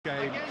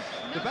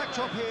The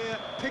backdrop here,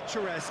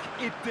 picturesque,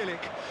 idyllic.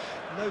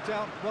 No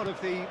doubt one of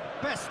the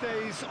best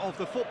days of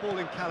the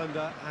footballing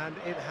calendar, and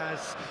it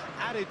has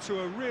added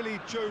to a really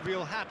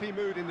jovial, happy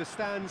mood in the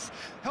stands,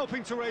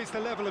 helping to raise the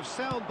level of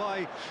sound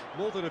by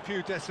more than a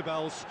few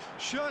decibels.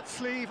 Shirt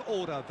sleeve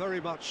order,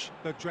 very much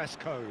the dress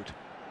code.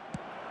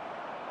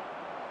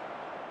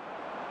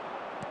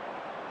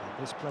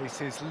 And this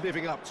place is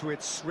living up to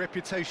its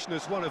reputation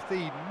as one of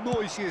the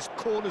noisiest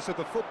corners of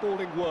the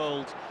footballing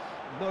world.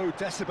 No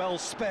decibels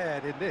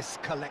spared in this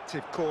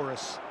collective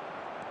chorus.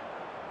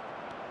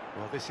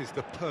 Well, this is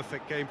the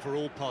perfect game for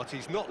all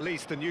parties, not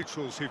least the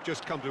neutrals who've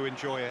just come to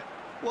enjoy it.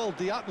 Well,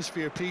 the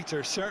atmosphere,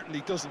 Peter,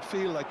 certainly doesn't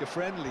feel like a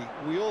friendly.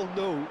 We all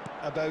know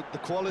about the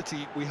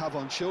quality we have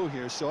on show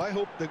here, so I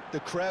hope the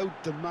crowd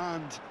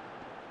demand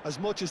as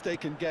much as they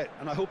can get,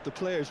 and I hope the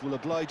players will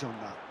oblige on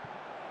that.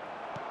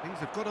 Things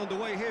have got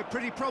underway here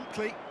pretty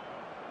promptly.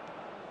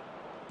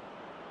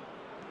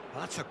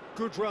 That's a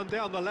good run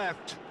down the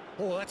left.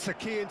 Oh, that's a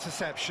key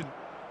interception.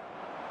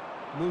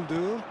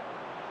 Mulder.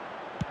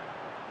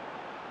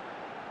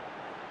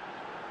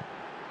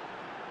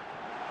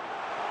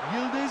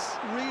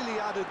 Yildiz really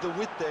added the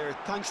width there,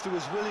 thanks to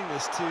his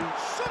willingness to...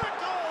 Shot a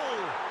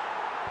goal!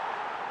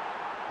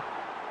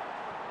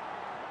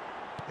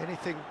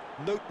 Anything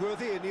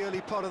noteworthy in the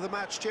early part of the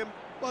match, Jim?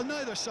 Well,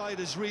 neither side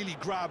has really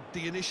grabbed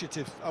the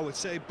initiative, I would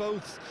say.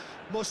 Both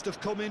must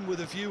have come in with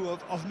a view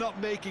of not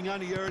making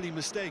any early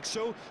mistakes,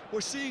 so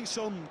we're seeing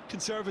some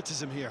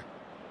conservatism here.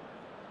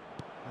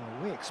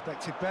 Oh, we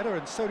expected better,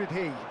 and so did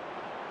he.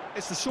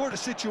 It's the sort of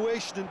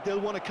situation they'll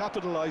want to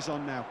capitalise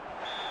on now.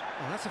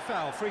 Oh, that's a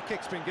foul. Free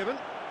kick's been given.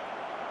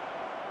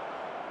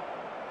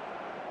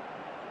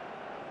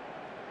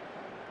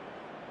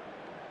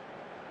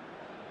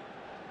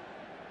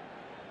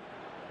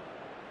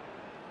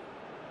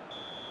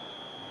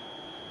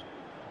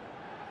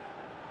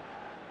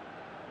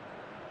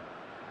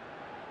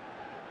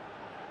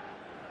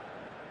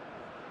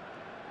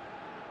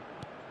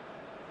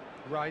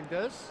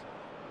 Reinders.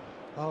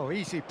 Oh,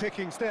 easy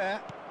pickings there.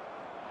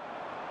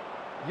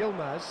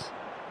 Yilmaz.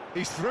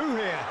 He's through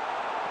here.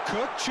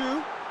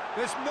 Kirkchu.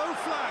 There's no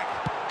flag.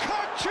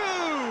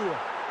 Kirkchu!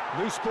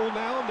 Loose ball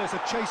now, and there's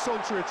a chase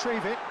on to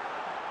retrieve it.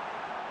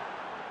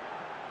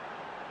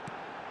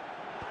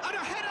 And a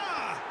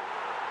header!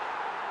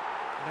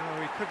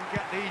 No, he couldn't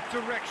get the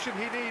direction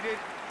he needed.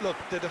 Look,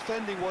 the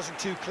defending wasn't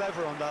too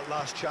clever on that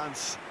last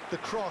chance. The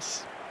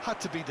cross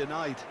had to be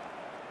denied.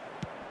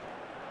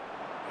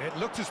 It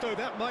looked as though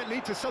that might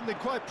lead to something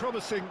quite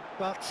promising,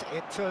 but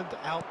it turned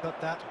out that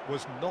that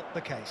was not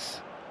the case.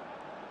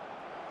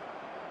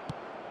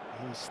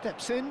 He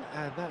steps in,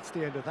 and that's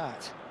the end of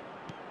that.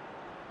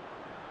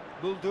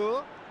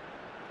 Mulder.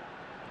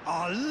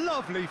 Oh,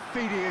 lovely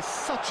feed. He is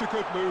such a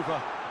good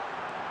mover.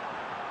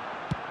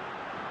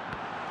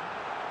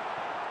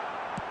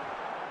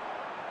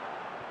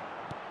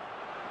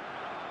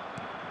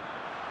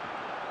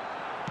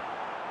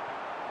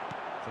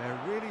 There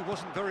really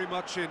wasn't very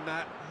much in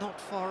that, not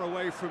far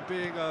away from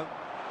being a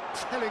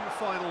telling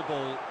final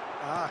ball.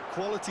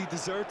 Quality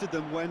deserted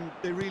them when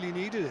they really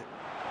needed it.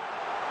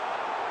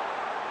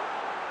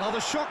 Now the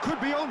shot could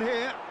be on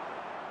here.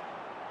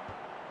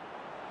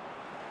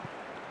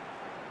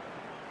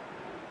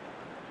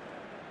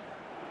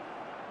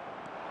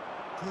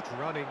 Good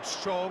running,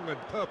 strong and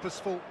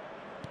purposeful.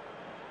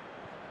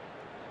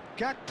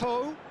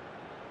 Gakpo.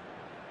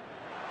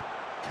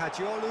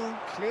 Kadiolu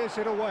clears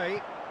it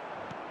away.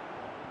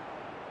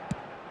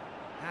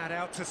 Hand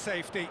out to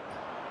safety.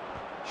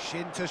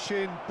 Shin to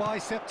shin,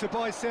 bicep to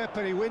bicep,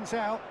 and he wins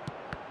out.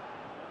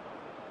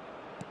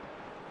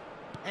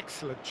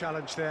 Excellent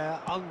challenge there,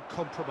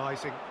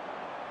 uncompromising.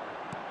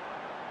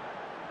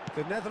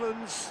 The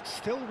Netherlands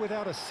still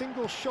without a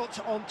single shot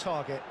on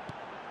target.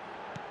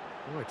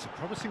 Oh, it's a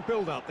promising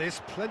build-up,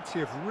 this. Plenty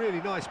of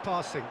really nice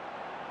passing.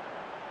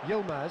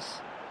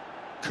 Yilmaz.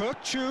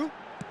 Kirkchu.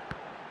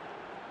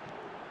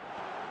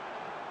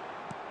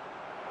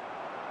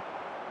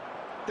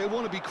 They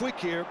want to be quick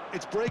here.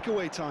 It's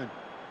breakaway time.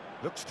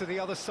 Looks to the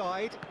other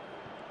side.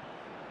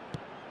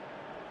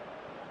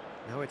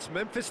 Now it's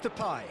Memphis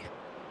Depay.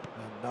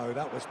 Oh, no,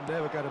 that was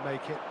never going to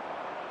make it.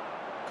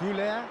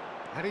 Goulet,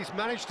 and he's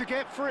managed to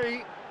get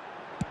free.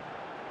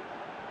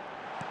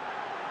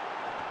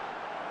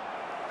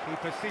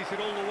 Keeper sees it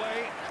all the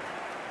way.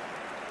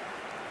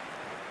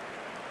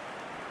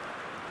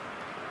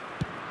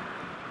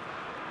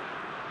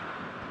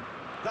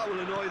 That will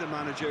annoy the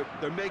manager.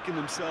 They're making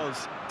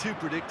themselves too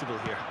predictable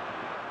here.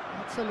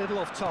 That's a little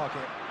off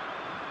target.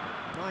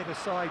 Neither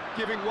side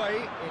giving way.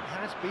 It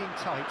has been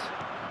tight.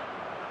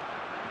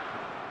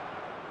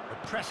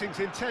 The pressing's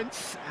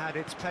intense, and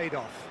it's paid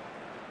off.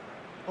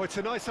 Oh, it's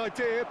a nice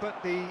idea,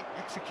 but the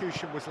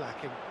execution was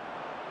lacking.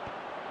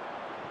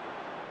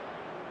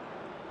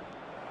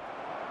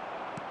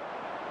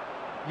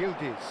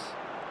 Yildiz.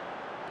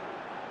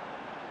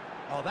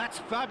 Oh, that's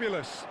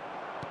fabulous.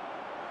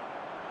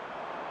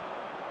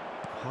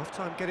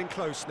 Half-time getting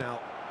close now.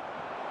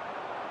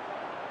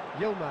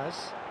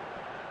 Yilmaz.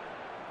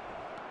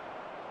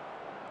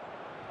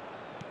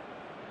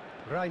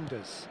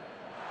 Reinders.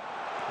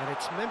 And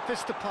it's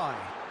Memphis Depay.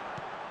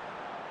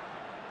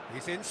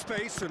 He's in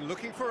space and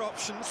looking for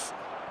options.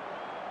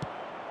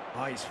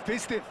 Ah, he's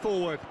fizzed it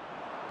forward.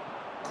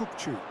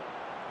 Kukçu.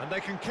 And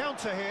they can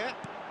counter here.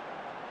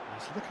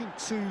 He's looking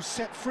to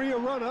set free a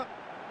runner.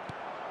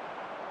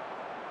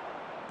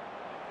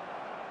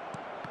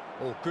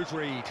 Oh, good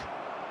read.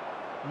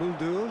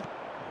 Muldur.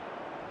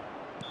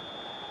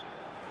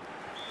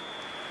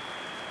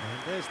 And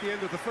there's the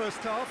end of the first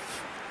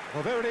half.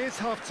 Well, there it is,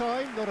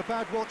 half-time. Not a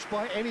bad watch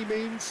by any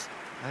means.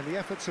 And the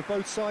efforts of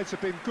both sides have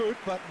been good,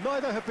 but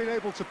neither have been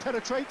able to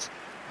penetrate.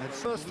 And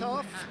first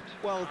half,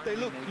 well, they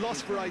look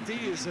lost for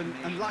ideas and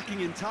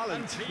lacking in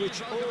talent,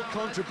 which all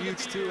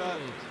contributes to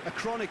a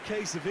chronic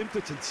case of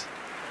impotence.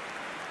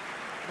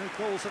 no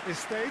goals at this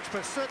stage,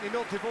 but certainly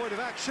not devoid of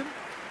action.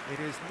 It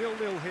is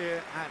 0-0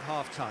 here at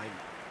half-time.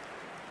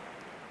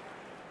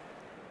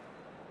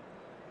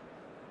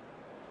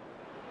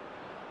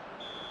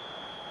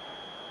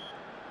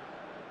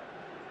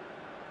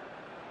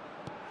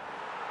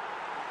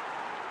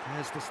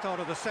 There's the start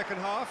of the second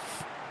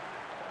half.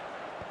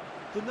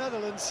 The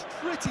Netherlands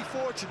pretty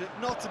fortunate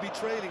not to be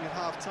trailing at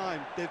half-time.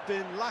 They've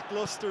been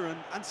lacklustre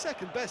and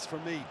second best for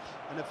me.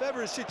 And if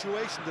ever a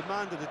situation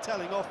demanded a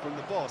telling off from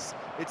the boss,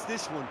 it's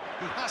this one.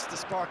 He has to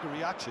spark a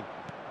reaction.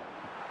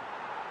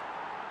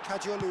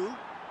 Kajolu.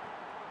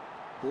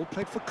 Ball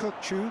played for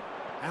Kukçu.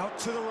 Out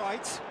to the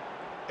right.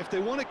 If they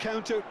want to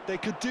counter, they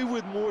could do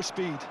with more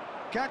speed.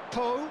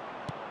 Gakpo.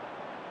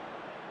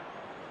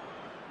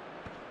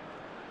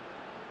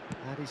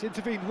 And he's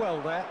intervened well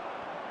there.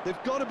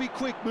 They've got to be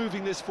quick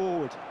moving this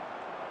forward.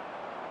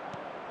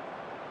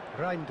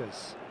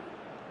 Reinders.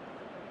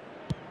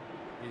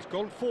 He's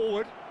gone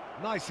forward.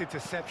 Nice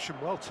interception,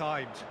 well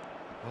timed.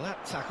 Well,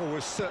 that tackle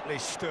was certainly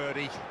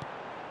sturdy.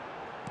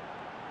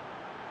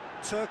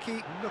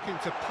 Turkey looking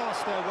to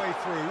pass their way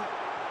through.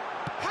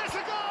 Has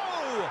a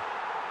goal!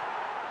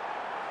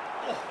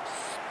 Oh,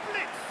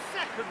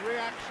 split-second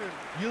reaction.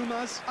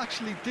 Yilmaz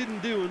actually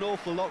didn't do an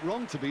awful lot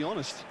wrong, to be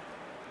honest.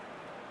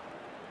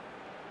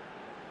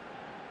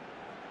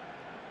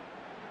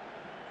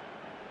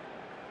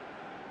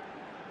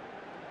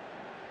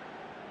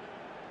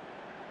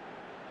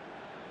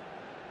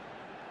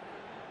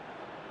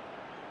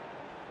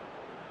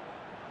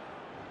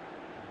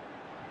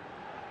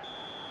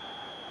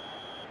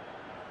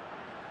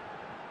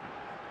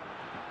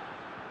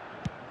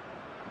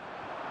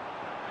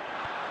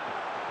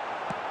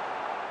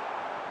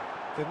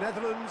 The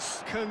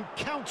Netherlands can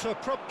counter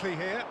promptly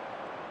here.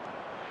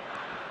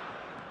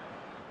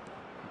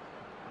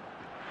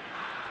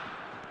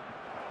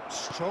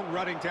 Strong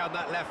running down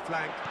that left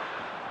flank.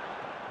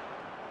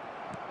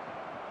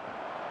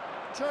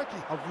 Turkey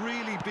have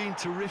really been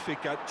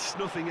terrific at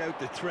snuffing out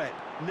the threat.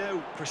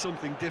 Now for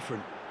something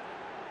different.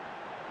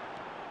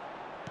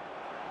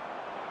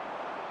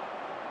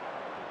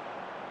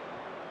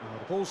 Oh,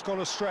 the ball's gone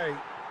astray.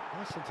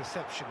 Nice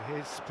interception.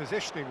 His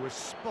positioning was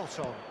spot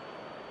on.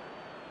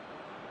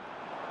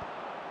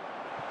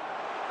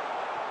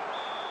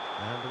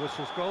 And the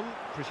whistle's gone,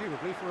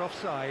 presumably for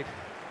offside.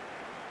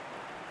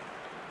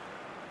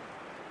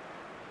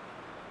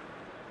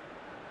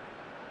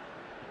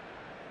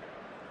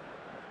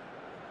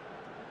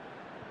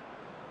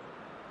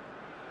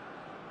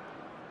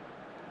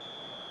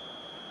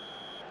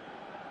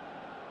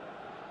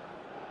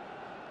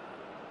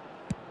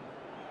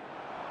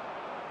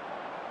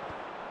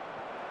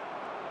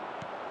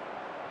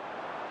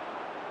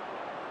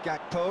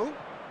 Gakpo.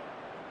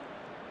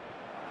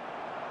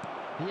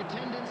 The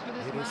attendance for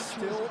this It is match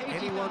still was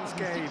anyone's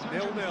game,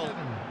 0-0.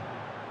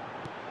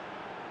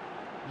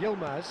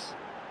 Yilmaz.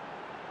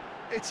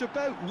 It's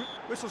about...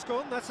 Whistle's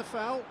gone, that's a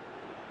foul.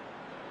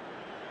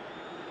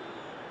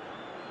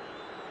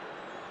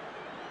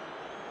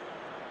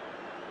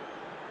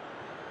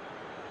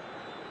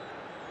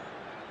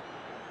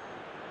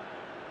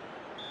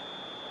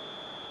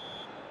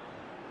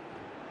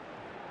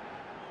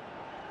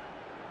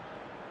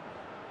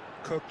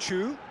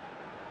 Kukçu.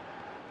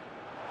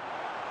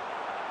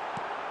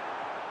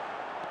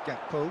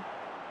 Gakpo.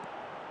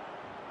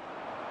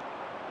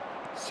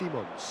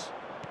 Simons.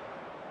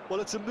 Well,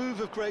 it's a move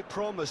of great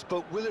promise,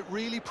 but will it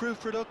really prove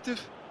productive?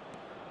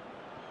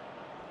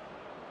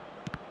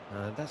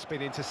 And that's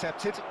been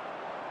intercepted.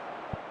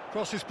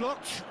 Cross is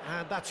blocked,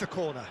 and that's a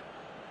corner.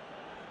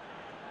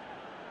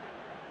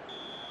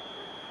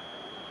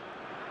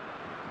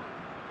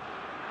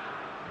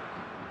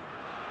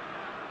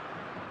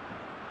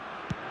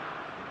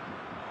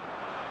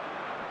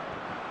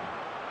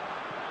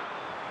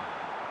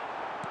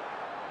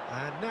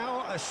 And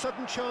now a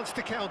sudden chance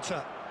to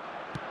counter.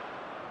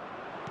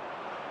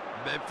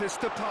 Memphis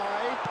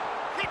Depay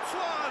hits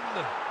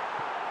one!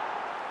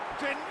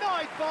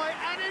 Denied by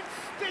an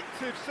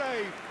instinctive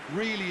save.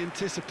 Really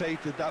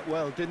anticipated that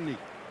well, didn't he?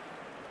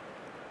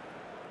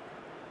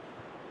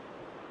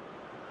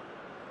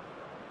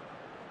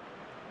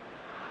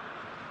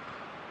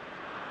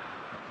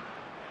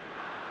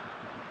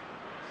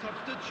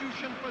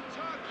 Substitution for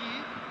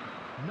Turkey,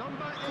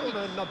 number 8.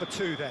 Corner number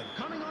 2 then.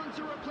 Coming on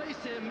to replace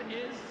him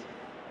is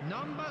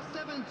Number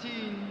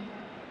 17.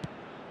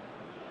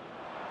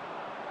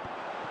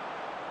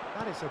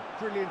 That is a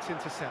brilliant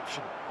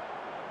interception.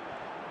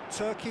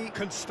 Turkey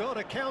can start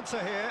a counter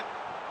here.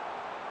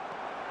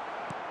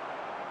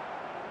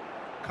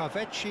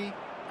 Kaveci,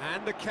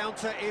 and the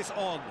counter is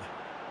on.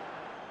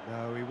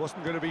 No, he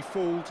wasn't going to be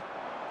fooled.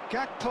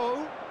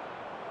 Gakpo.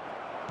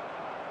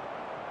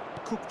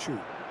 Kukçu.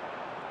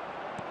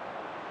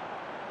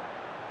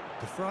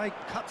 De Vrij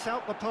cuts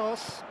out the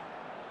pass.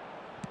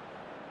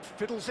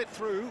 Fiddles it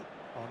through.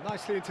 Oh,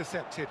 nicely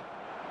intercepted.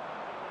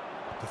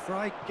 De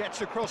Vrij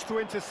gets across to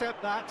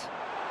intercept that.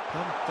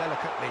 Done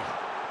delicately.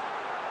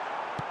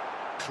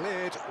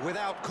 Cleared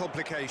without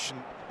complication.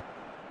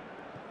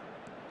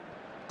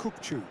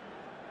 Kukçu.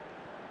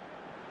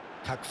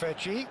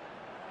 Kaveci.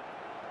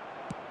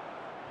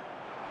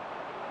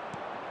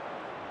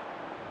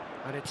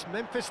 And it's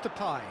Memphis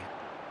Depay.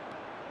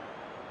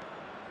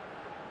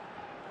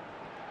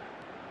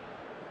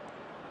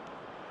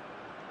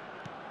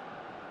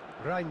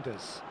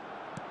 Reinders.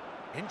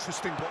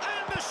 Interesting ball.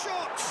 And the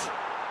shot!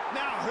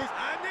 Now who's...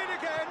 And in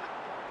again!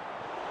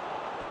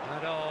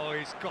 And oh,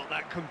 he's got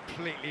that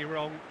completely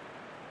wrong.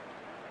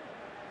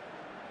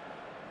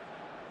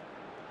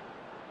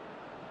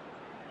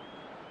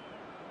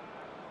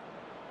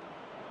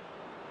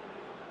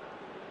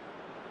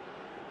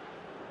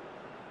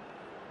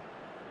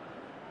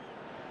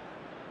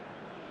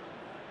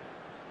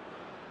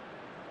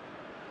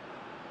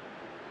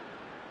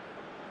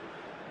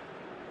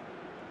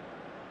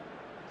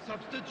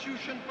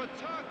 Substitution for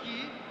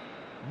Turkey.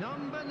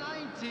 Number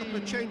 19. The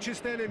changes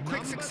then in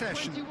quick Number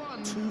succession.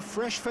 21. Two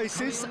fresh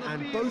faces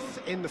and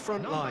both in the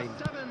front Number line.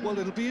 7. Well,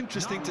 it'll be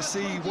interesting Number to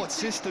see what 26.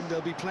 system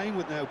they'll be playing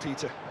with now,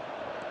 Peter.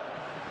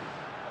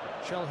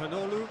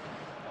 Çalhanoğlu.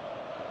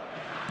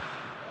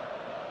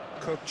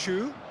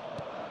 Kukçu. Couldn't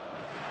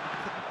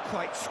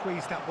quite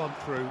squeeze that one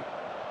through.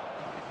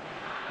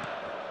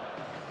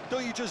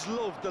 Don't you just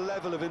love the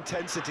level of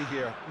intensity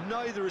here?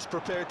 Neither is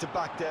prepared to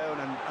back down,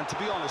 and to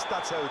be honest,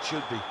 that's how it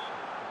should be.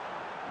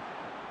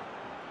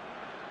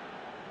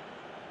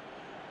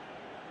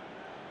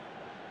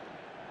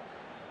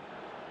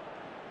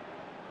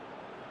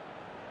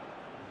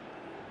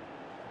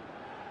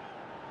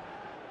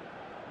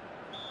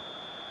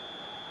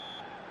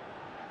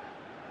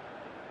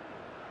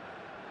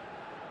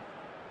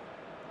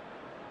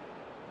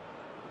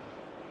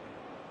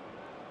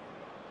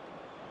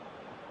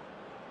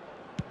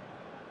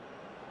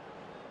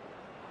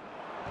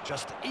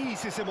 Just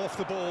eases him off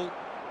the ball.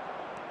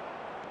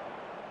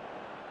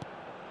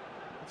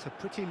 It's a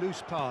pretty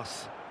loose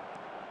pass.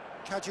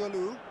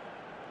 Kadiolu.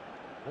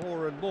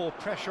 More and more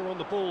pressure on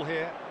the ball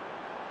here.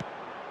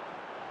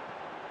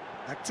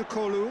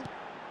 Aktokolu.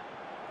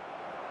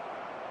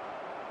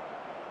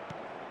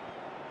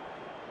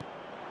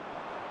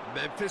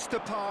 Memphis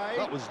Depay.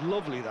 That was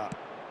lovely, that.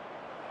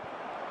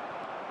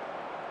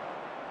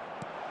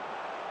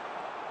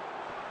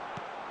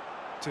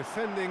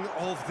 Defending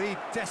of the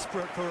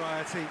desperate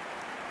variety.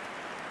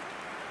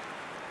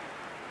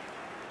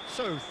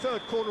 So,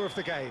 third corner of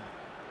the game.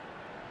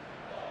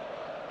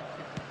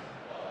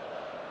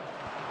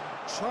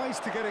 Tries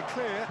to get it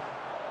clear.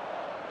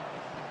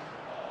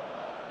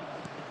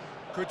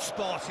 Good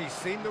spot, he's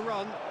seen the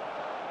run.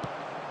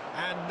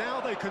 And now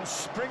they can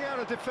spring out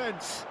of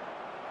defence.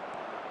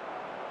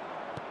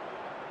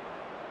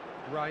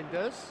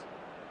 Reinders.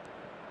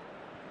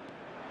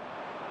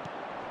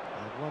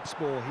 And once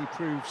more, he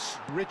proves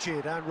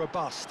rigid and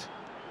robust.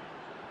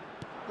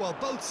 Well,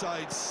 both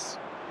sides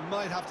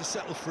might have to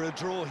settle for a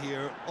draw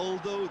here,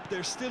 although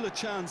there's still a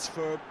chance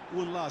for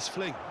one last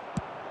fling.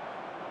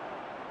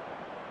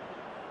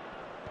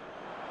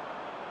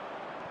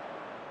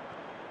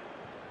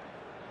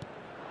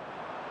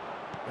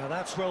 Now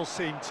that's well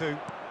seen too.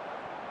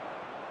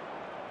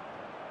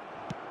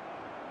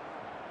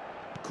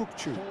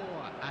 Kukçu. 4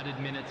 added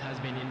minutes has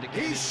been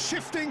indicated. He's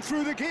shifting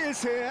through the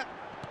gears here.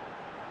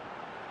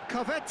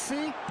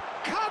 Kaveci.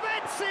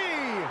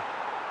 Kaveci!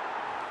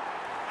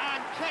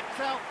 And kept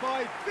out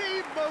by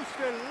the most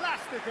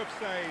elastic of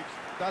saves.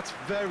 That's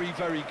very,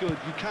 very good.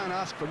 You can't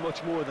ask for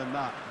much more than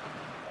that.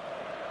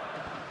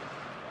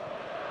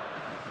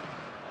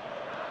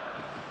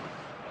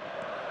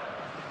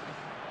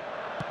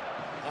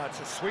 That's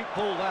a sweet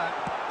ball, that.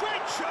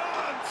 Great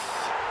chance!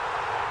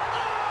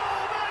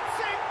 Oh, that's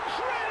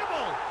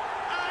incredible!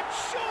 And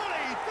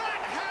surely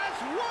that has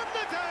won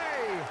the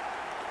day!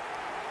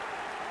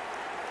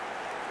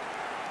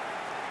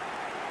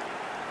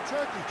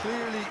 Turkey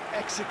clearly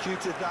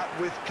executed that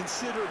with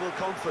considerable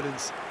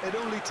confidence. It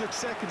only took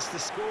seconds to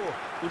score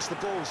once the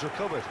ball was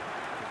recovered.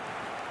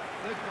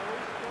 The goal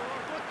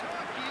scorer for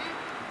Turkey.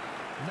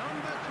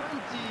 Number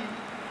 20.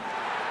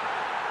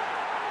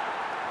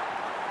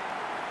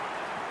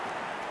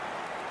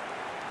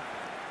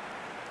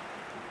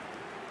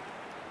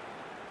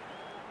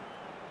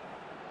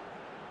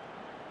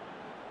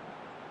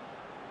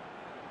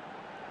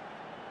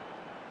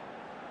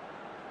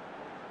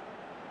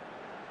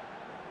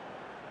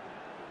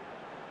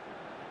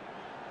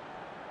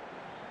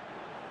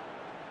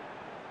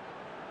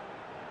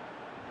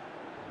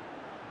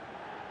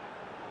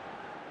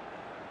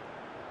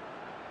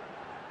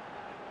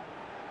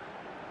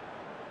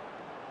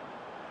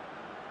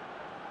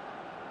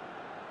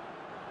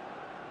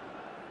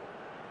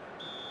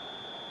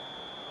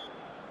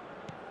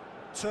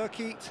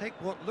 Turkey take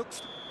what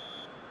looks...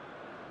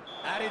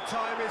 Added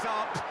time is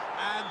up,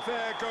 and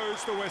there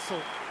goes the whistle.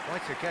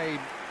 Quite a game,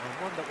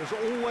 and one that was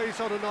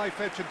always on a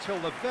knife edge until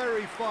the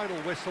very final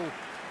whistle.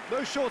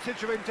 No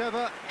shortage of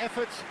endeavour,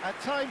 effort, at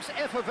times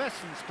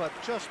effervescence, but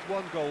just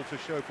one goal to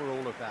show for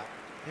all of that.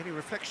 Any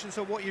reflections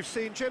on what you've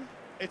seen, Jim?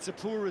 It's a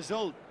poor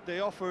result.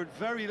 They offered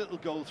very little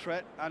goal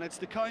threat, and it's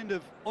the kind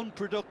of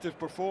unproductive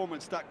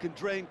performance that can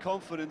drain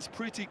confidence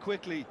pretty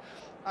quickly.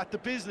 At the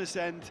business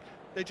end,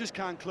 they just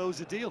can't close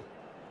a deal.